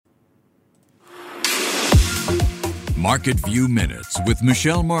Market View Minutes with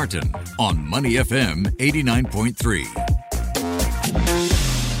Michelle Martin on Money FM 89.3.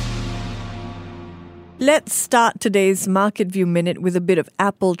 Let's start today's Market View Minute with a bit of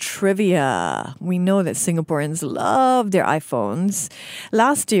Apple trivia. We know that Singaporeans love their iPhones.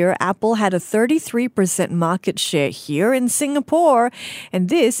 Last year, Apple had a 33% market share here in Singapore, and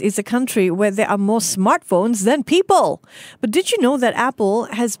this is a country where there are more smartphones than people. But did you know that Apple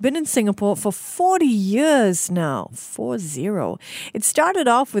has been in Singapore for 40 years now? 40. It started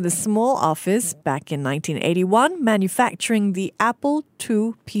off with a small office back in 1981, manufacturing the Apple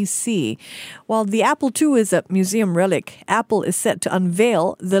II PC. While the Apple II is a museum relic, Apple is set to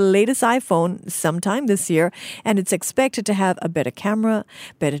unveil the latest iPhone sometime this year, and it's expected to have a better camera,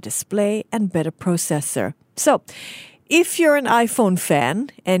 better display, and better processor. So, if you're an iPhone fan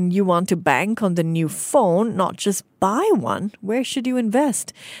and you want to bank on the new phone, not just buy one, where should you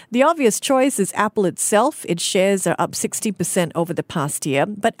invest? The obvious choice is Apple itself. Its shares are up 60% over the past year,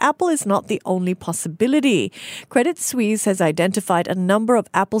 but Apple is not the only possibility. Credit Suisse has identified a number of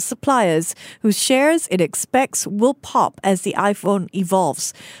Apple suppliers whose shares it expects will pop as the iPhone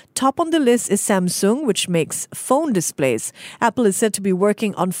evolves. Top on the list is Samsung, which makes phone displays. Apple is said to be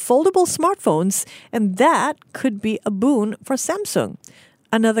working on foldable smartphones, and that could be a boon for Samsung.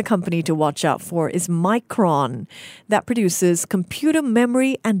 Another company to watch out for is Micron, that produces computer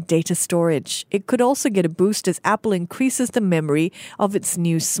memory and data storage. It could also get a boost as Apple increases the memory of its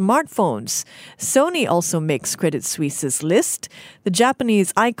new smartphones. Sony also makes Credit Suisse's list. The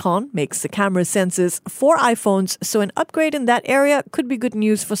Japanese Icon makes the camera sensors for iPhones, so an upgrade in that area could be good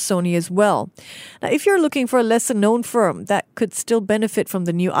news for Sony as well. Now, if you're looking for a lesser-known firm that could still benefit from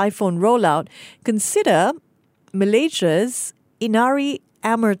the new iPhone rollout, consider Malaysia's Inari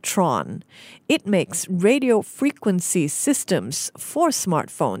Amertron. It makes radio frequency systems for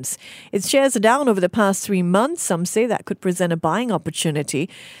smartphones. Its shares are down over the past 3 months. Some say that could present a buying opportunity.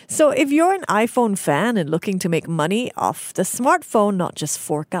 So if you're an iPhone fan and looking to make money off the smartphone, not just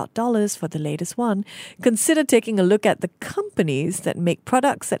fork out dollars for the latest one, consider taking a look at the companies that make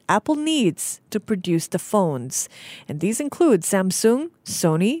products that Apple needs to produce the phones. And these include Samsung,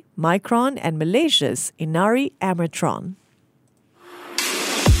 Sony, Micron, and Malaysia's Inari Amertron.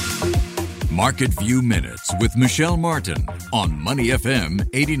 Market View Minutes with Michelle Martin on Money FM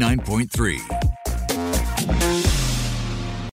 89.3.